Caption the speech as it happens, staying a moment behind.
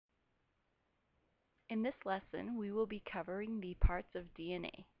In this lesson, we will be covering the parts of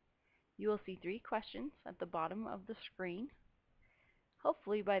DNA. You will see 3 questions at the bottom of the screen.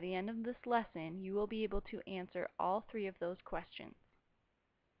 Hopefully, by the end of this lesson, you will be able to answer all 3 of those questions.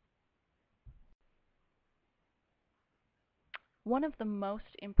 One of the most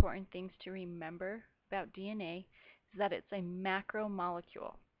important things to remember about DNA is that it's a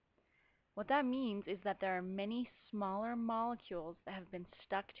macromolecule. What that means is that there are many smaller molecules that have been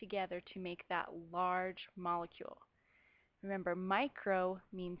stuck together to make that large molecule. Remember, micro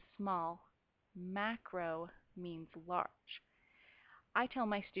means small, macro means large. I tell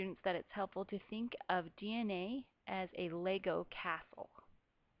my students that it's helpful to think of DNA as a Lego castle.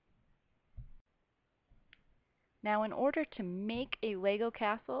 Now, in order to make a Lego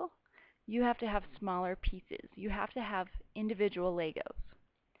castle, you have to have smaller pieces. You have to have individual Legos.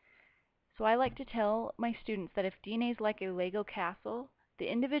 So I like to tell my students that if DNA is like a Lego castle,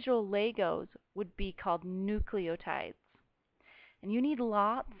 the individual Legos would be called nucleotides. And you need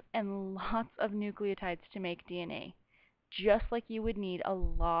lots and lots of nucleotides to make DNA, just like you would need a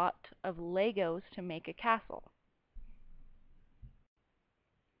lot of Legos to make a castle.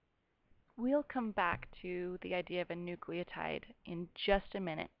 We'll come back to the idea of a nucleotide in just a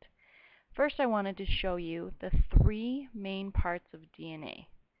minute. First, I wanted to show you the 3 main parts of DNA.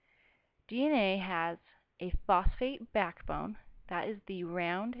 DNA has a phosphate backbone. That is the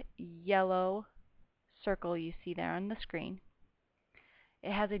round yellow circle you see there on the screen.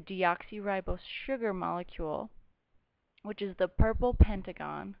 It has a deoxyribose sugar molecule, which is the purple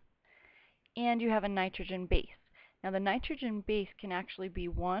pentagon, and you have a nitrogen base. Now, the nitrogen base can actually be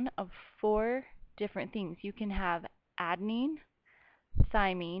one of 4 different things. You can have adenine,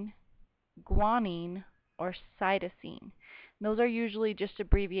 thymine, guanine, or cytosine. Those are usually just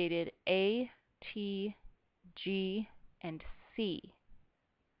abbreviated A, T, G, and C.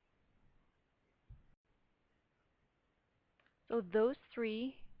 So those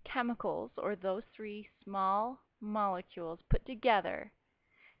 3 chemicals, or those 3 small molecules put together,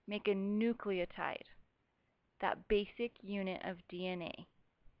 make a nucleotide, that basic unit of DNA.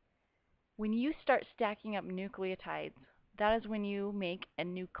 When you start stacking up nucleotides, that is when you make a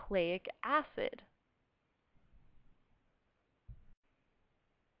nucleic acid.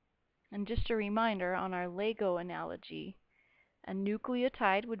 And just a reminder on our Lego analogy, a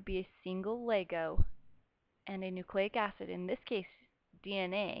nucleotide would be a single Lego, and a nucleic acid, in this case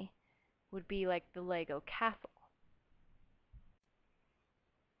DNA, would be like the Lego castle.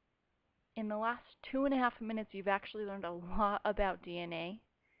 In the last 2.5 minutes, you've actually learned a lot about DNA.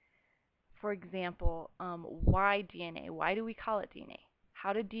 For example, why DNA? Why do we call it DNA?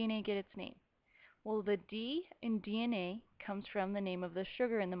 How did DNA get its name? Well, the D in DNA comes from the name of the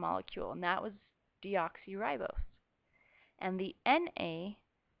sugar in the molecule, and that was deoxyribose. And the Na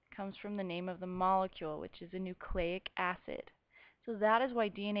comes from the name of the molecule, which is a nucleic acid. So that is why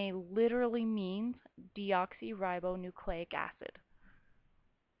DNA literally means deoxyribonucleic acid.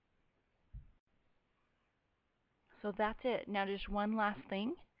 So that's it. Now just one last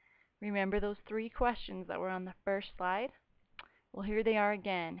thing. Remember those 3 questions that were on the first slide? Well, here they are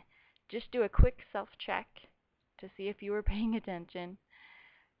again. Just do a quick self-check to see if you were paying attention.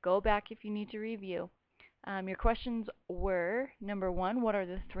 Go back if you need to review. Your questions were, number 1, what are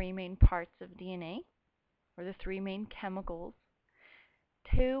the 3 main parts of DNA, or the 3 main chemicals?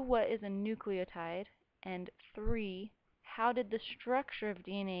 2, what is a nucleotide? And 3, how did the structure of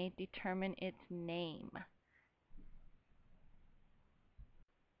DNA determine its name?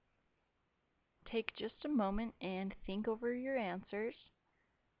 Take just a moment and think over your answers.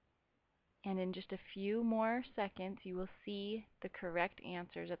 And in just a few more seconds, you will see the correct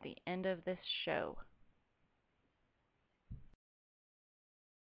answers at the end of this show.